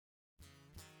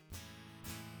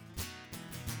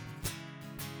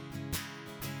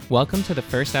Welcome to the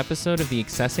first episode of the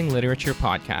Accessing Literature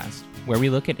podcast, where we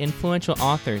look at influential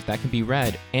authors that can be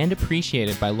read and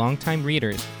appreciated by longtime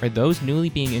readers or those newly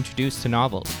being introduced to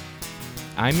novels.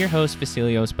 I'm your host,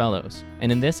 Vasilios Bellos,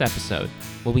 and in this episode,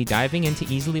 we'll be diving into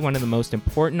easily one of the most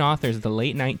important authors of the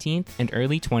late 19th and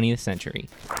early 20th century.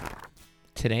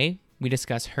 Today, we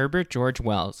discuss Herbert George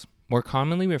Wells, more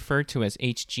commonly referred to as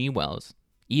H.G. Wells,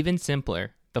 even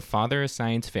simpler, the father of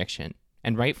science fiction,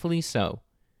 and rightfully so.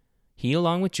 He,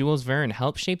 along with Jules Verne,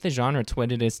 helped shape the genre to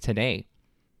what it is today.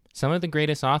 Some of the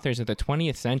greatest authors of the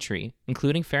 20th century,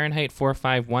 including Fahrenheit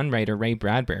 451 writer Ray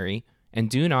Bradbury and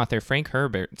Dune author Frank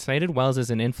Herbert, cited Wells as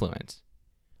an influence.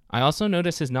 I also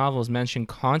noticed his novels mentioned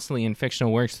constantly in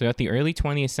fictional works throughout the early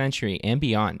 20th century and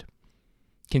beyond.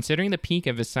 Considering the peak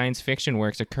of his science fiction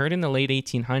works occurred in the late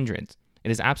 1800s,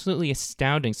 it is absolutely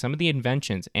astounding some of the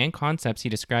inventions and concepts he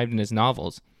described in his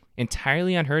novels,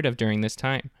 entirely unheard of during this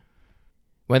time.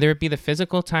 Whether it be the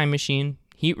physical time machine,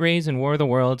 heat rays in War of the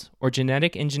Worlds, or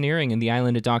genetic engineering in the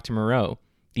island of Dr. Moreau,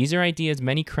 these are ideas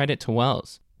many credit to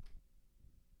Wells.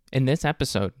 In this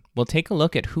episode, we'll take a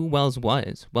look at who Wells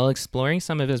was while exploring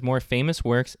some of his more famous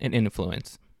works and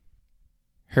influence.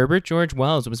 Herbert George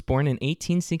Wells was born in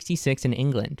 1866 in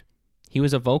England. He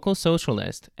was a vocal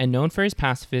socialist and known for his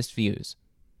pacifist views.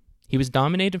 He was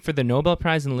nominated for the Nobel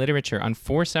Prize in Literature on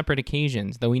 4 separate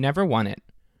occasions, though he never won it.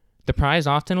 The prize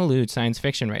often eludes science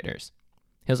fiction writers.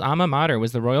 His alma mater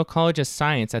was the Royal College of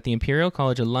Science at the Imperial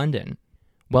College of London.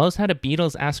 Wells had a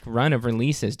Beatles-esque run of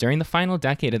releases during the final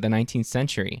decade of the 19th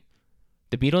century.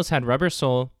 The Beatles had Rubber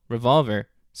Soul, Revolver,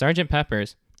 Sgt.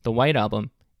 Pepper's, The White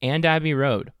Album, and Abbey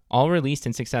Road, all released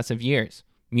in successive years,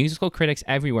 musical critics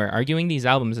everywhere arguing these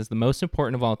albums as the most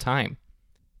important of all time.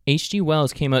 H.G.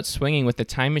 Wells came out swinging with The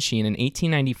Time Machine in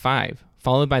 1895,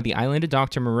 followed by The Island of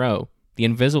Dr. Moreau, The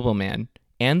Invisible Man,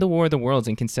 and The War of the Worlds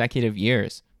in consecutive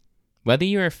years. Whether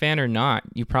you're a fan or not,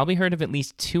 you've probably heard of at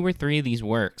least 2 or 3 of these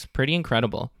works. Pretty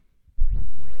incredible.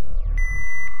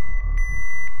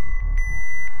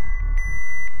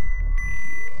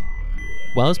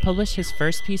 Wells published his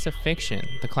first piece of fiction,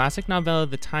 the classic novella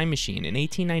The Time Machine, in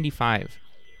 1895.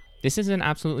 This is an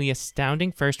absolutely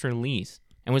astounding first release,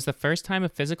 and was the first time a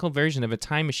physical version of a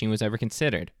time machine was ever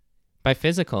considered. By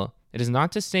physical, it is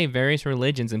not to say various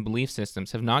religions and belief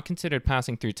systems have not considered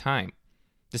passing through time.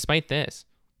 Despite this,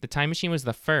 The Time Machine was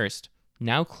the first,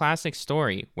 now classic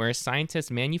story where a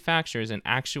scientist manufactures an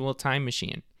actual time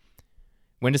machine.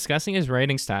 When discussing his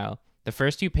writing style, the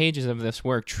first 2 pages of this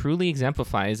work truly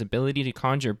exemplify his ability to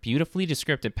conjure beautifully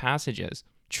descriptive passages,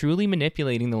 truly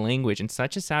manipulating the language in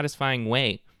such a satisfying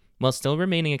way, while still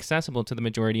remaining accessible to the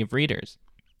majority of readers.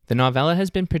 The novella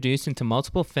has been produced into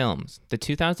multiple films, the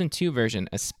 2002 version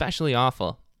especially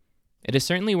awful. It is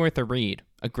certainly worth a read,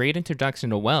 a great introduction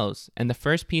to Wells, and the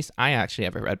first piece I actually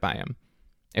ever read by him.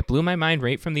 It blew my mind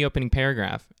right from the opening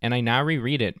paragraph, and I now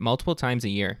reread it multiple times a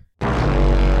year.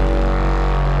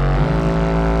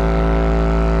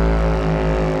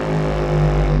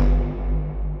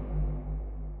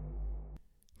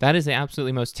 That is the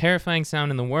absolutely most terrifying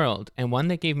sound in the world, and one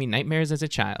that gave me nightmares as a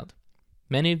child.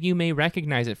 Many of you may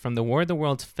recognize it from the War of the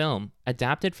Worlds film,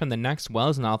 adapted from the next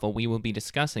Wells novel we will be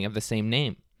discussing of the same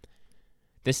name.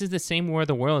 This is the same War of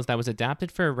the Worlds that was adapted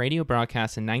for a radio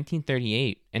broadcast in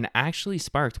 1938 and actually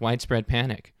sparked widespread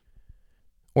panic.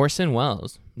 Orson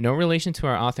Welles, no relation to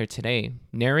our author today,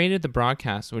 narrated the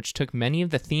broadcast, which took many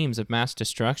of the themes of mass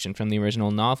destruction from the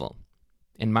original novel.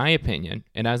 In my opinion,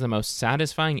 it has the most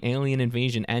satisfying alien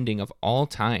invasion ending of all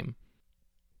time.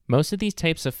 Most of these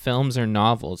types of films or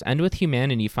novels end with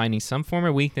humanity finding some form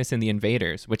of weakness in the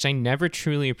invaders, which I never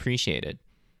truly appreciated.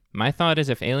 My thought is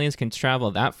if aliens can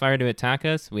travel that far to attack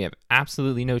us, we have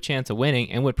absolutely no chance of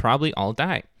winning and would probably all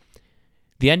die.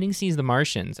 The ending sees the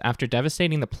Martians, after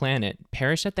devastating the planet,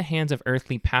 perish at the hands of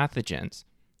earthly pathogens.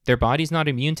 Their bodies not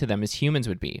immune to them as humans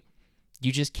would be.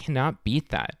 You just cannot beat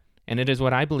that, and it is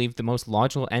what I believe the most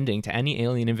logical ending to any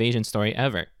alien invasion story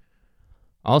ever.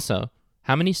 Also,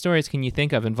 how many stories can you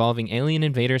think of involving alien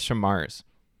invaders from Mars?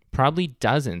 Probably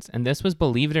dozens, and this was,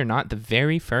 believe it or not, the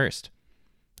very first.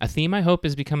 A theme I hope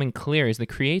is becoming clear is the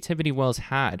creativity Wells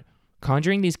had,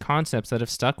 conjuring these concepts that have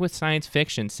stuck with science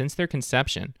fiction since their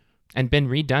conception, and been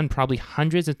redone probably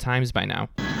hundreds of times by now.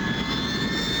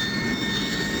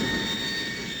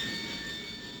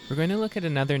 We're going to look at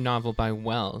another novel by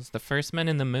Wells, The First Men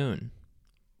in the Moon.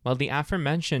 While the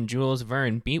aforementioned Jules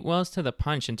Verne beat Wells to the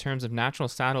punch in terms of natural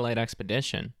satellite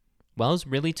expedition, Wells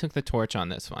really took the torch on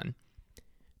this one.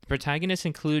 The protagonists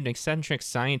include an eccentric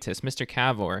scientist, Mr.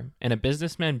 Cavor, and a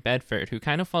businessman, Bedford, who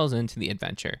kind of falls into the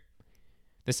adventure.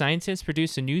 The scientists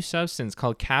produce a new substance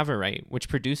called cavorite, which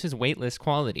produces weightless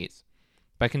qualities.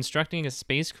 By constructing a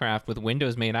spacecraft with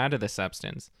windows made out of the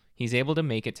substance, he's able to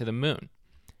make it to the moon.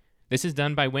 This is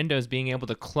done by windows being able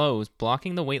to close,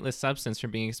 blocking the weightless substance from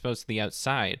being exposed to the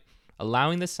outside,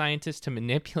 allowing the scientists to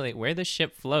manipulate where the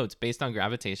ship floats based on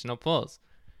gravitational pulls.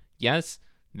 Yes,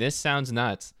 this sounds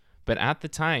nuts, but at the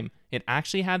time, it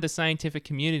actually had the scientific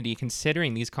community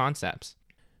considering these concepts.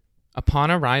 Upon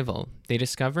arrival, they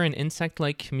discover an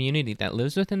insect-like community that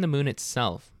lives within the moon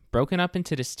itself, broken up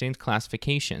into distinct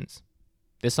classifications.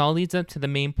 This all leads up to the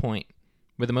main point,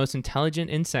 where the most intelligent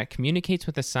insect communicates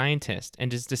with a scientist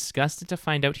and is disgusted to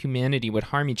find out humanity would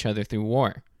harm each other through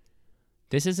war.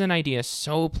 This is an idea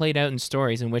so played out in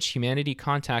stories in which humanity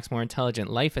contacts more intelligent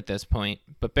life at this point,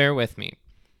 but bear with me.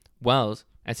 Wells,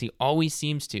 as he always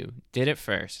seems to, did it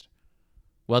first.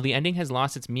 While the ending has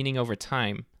lost its meaning over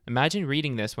time, imagine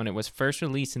reading this when it was first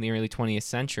released in the early 20th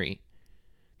century.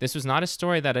 This was not a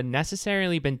story that had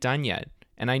necessarily been done yet,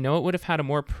 and I know it would have had a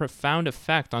more profound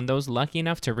effect on those lucky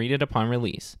enough to read it upon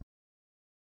release.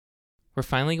 We're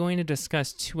finally going to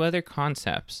discuss two other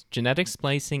concepts, genetic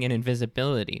splicing and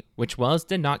invisibility, which Wells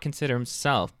did not consider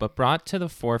himself but brought to the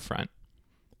forefront.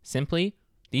 Simply,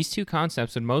 these two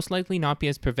concepts would most likely not be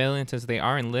as prevalent as they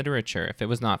are in literature if it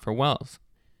was not for Wells.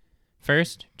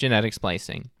 First, genetic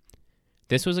splicing.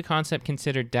 This was a concept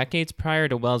considered decades prior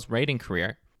to Wells' writing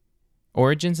career.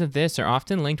 Origins of this are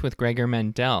often linked with Gregor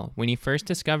Mendel when he first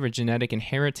discovered genetic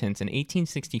inheritance in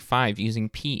 1865 using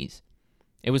peas.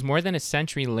 It was more than a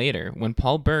century later when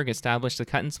Paul Berg established the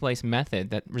cut and splice method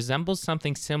that resembles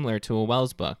something similar to a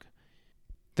Wells book.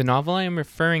 The novel I am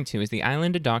referring to is The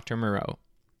Island of Dr. Moreau.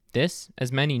 This,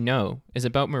 as many know, is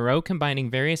about Moreau combining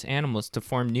various animals to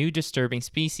form new disturbing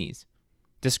species.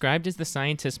 Described as the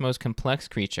scientist's most complex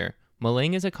creature,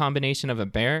 Moling is a combination of a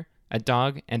bear, a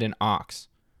dog, and an ox.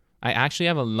 I actually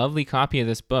have a lovely copy of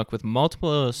this book with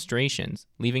multiple illustrations,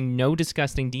 leaving no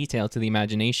disgusting detail to the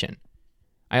imagination.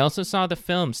 I also saw the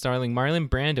film starring Marlon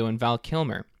Brando and Val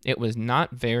Kilmer. It was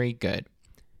not very good.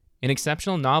 An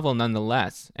exceptional novel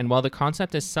nonetheless, and while the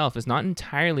concept itself is not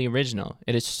entirely original,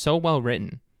 it is so well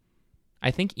written. I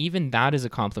think even that is a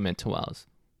compliment to Wells.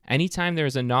 Anytime there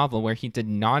is a novel where he did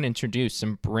not introduce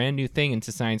some brand new thing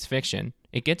into science fiction,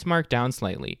 it gets marked down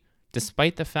slightly,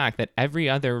 despite the fact that every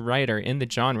other writer in the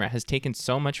genre has taken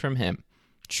so much from him.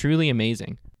 Truly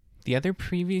amazing. The other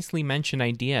previously mentioned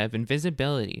idea of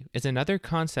invisibility is another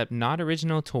concept not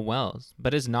original to Wells,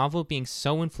 but his novel being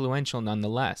so influential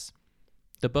nonetheless.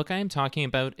 The book I am talking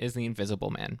about is The Invisible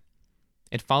Man.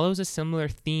 It follows a similar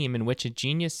theme in which a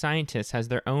genius scientist has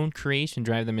their own creation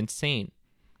drive them insane.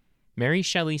 Mary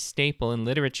Shelley's staple in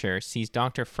literature sees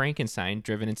Dr. Frankenstein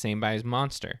driven insane by his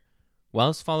monster.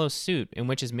 Wells follows suit, in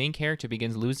which his main character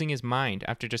begins losing his mind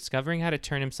after discovering how to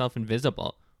turn himself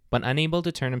invisible, but unable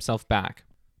to turn himself back.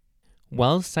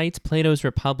 Wells cites Plato's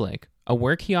Republic, a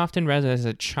work he often read as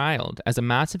a child, as a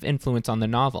massive influence on the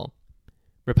novel.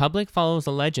 Republic follows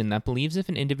a legend that believes if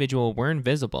an individual were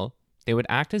invisible, they would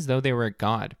act as though they were a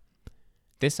god.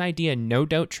 This idea no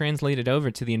doubt translated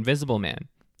over to the Invisible Man,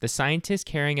 the scientist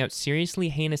carrying out seriously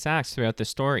heinous acts throughout the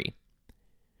story.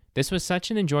 This was such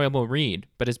an enjoyable read,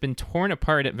 but has been torn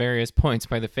apart at various points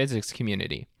by the physics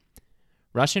community.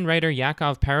 Russian writer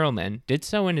Yakov Perelman did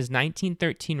so in his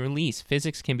 1913 release,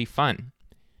 Physics Can Be Fun.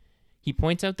 He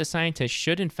points out the scientist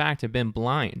should in fact have been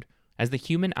blind, as the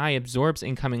human eye absorbs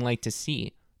incoming light to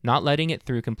see, not letting it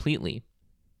through completely.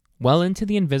 Well into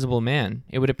The Invisible Man,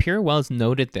 it would appear Wells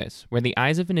noted this, where the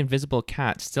eyes of an invisible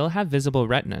cat still have visible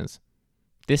retinas.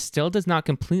 This still does not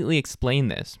completely explain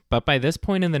this, but by this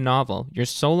point in the novel, you're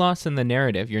so lost in the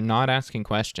narrative you're not asking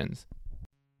questions.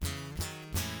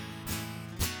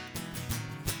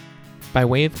 By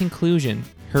way of conclusion,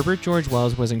 Herbert George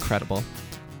Wells was incredible.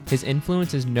 His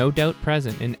influence is no doubt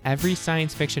present in every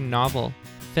science fiction novel,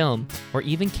 film, or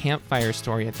even campfire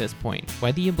story at this point,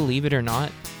 whether you believe it or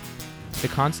not. The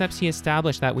concepts he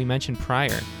established that we mentioned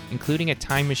prior, including a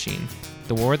time machine,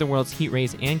 the War of the Worlds heat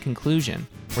rays, and conclusion,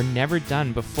 were never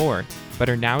done before, but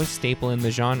are now a staple in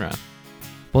the genre.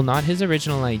 While not his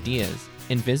original ideas,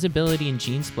 invisibility and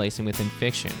gene splicing within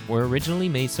fiction were originally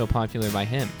made so popular by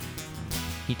him.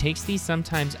 He takes these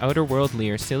sometimes outer-worldly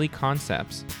or silly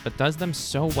concepts, but does them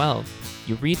so well,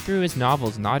 you read through his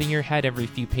novels nodding your head every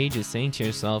few pages saying to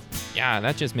yourself, yeah,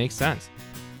 that just makes sense.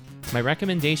 My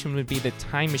recommendation would be The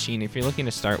Time Machine if you're looking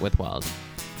to start with Wells.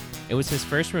 It was his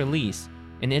first release,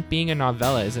 and it being a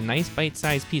novella is a nice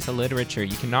bite-sized piece of literature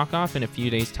you can knock off in a few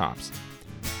days tops.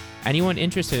 Anyone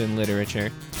interested in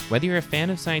literature, whether you're a fan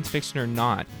of science fiction or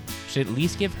not, should at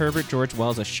least give Herbert George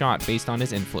Wells a shot based on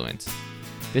his influence.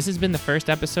 This has been the first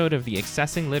episode of the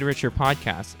Accessing Literature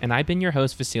podcast, and I've been your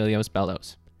host, Vasilios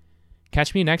Bellos.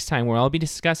 Catch me next time where I'll be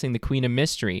discussing the Queen of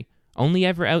Mystery, only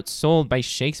ever outsold by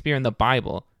Shakespeare and the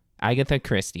Bible, Agatha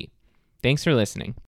Christie. Thanks for listening.